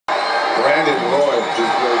Brandon Roy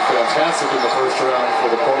just played fantastic in the first round for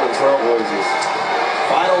the Portland Trailblazers.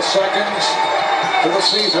 Final seconds to the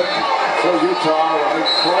season for Utah.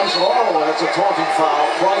 Price, oh, that's a taunting foul.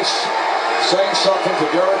 Price saying something to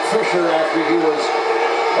Derek Fisher after he was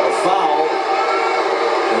fouled.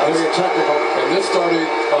 That'll be a technical. And this started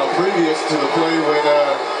previous to the play when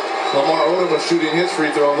Lamar Odom was shooting his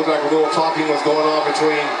free throw. It looked like a little talking was going on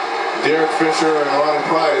between Derek Fisher and Ronnie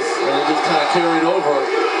Price, and it just kind of carried over.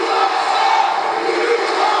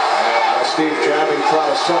 Steve Jabbie tried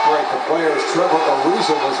to separate the players. Trevor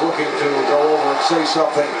Ariza was looking to go over and say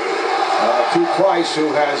something to Price, who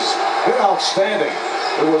has been outstanding.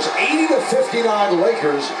 It was 80-59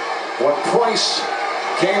 Lakers when Price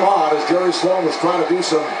came on as Jerry Sloan was trying to do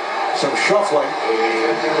some shuffling.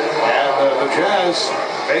 And the Jazz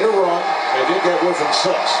made a run. They did get within 6.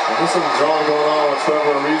 And there's some drawing going on with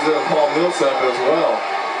Trevor Ariza and Paul Millsap as well.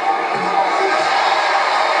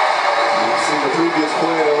 In the previous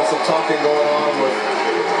play, there was some talking going on with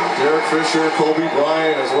Derek Fisher, Kobe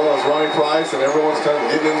Bryant, as well as Ronnie Price, and everyone's kind of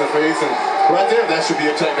getting in the face. And right there, that should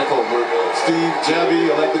be a technical. But Steve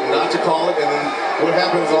Jabbie elected not to call it, and then what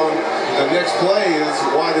happens on the next play is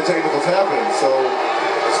why the technicals happen. So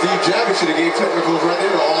Steve Jabbie should have gave technicals right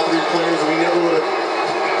there to all 3 players, and we never would have.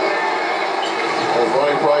 As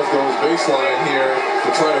Ronnie Price goes baseline here to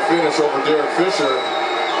try to finish over Derek Fisher.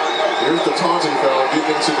 Here's the taunting foul getting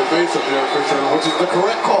into the face of Derek Fisher, which is the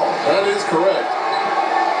correct call. That is correct.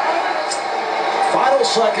 Final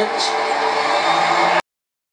seconds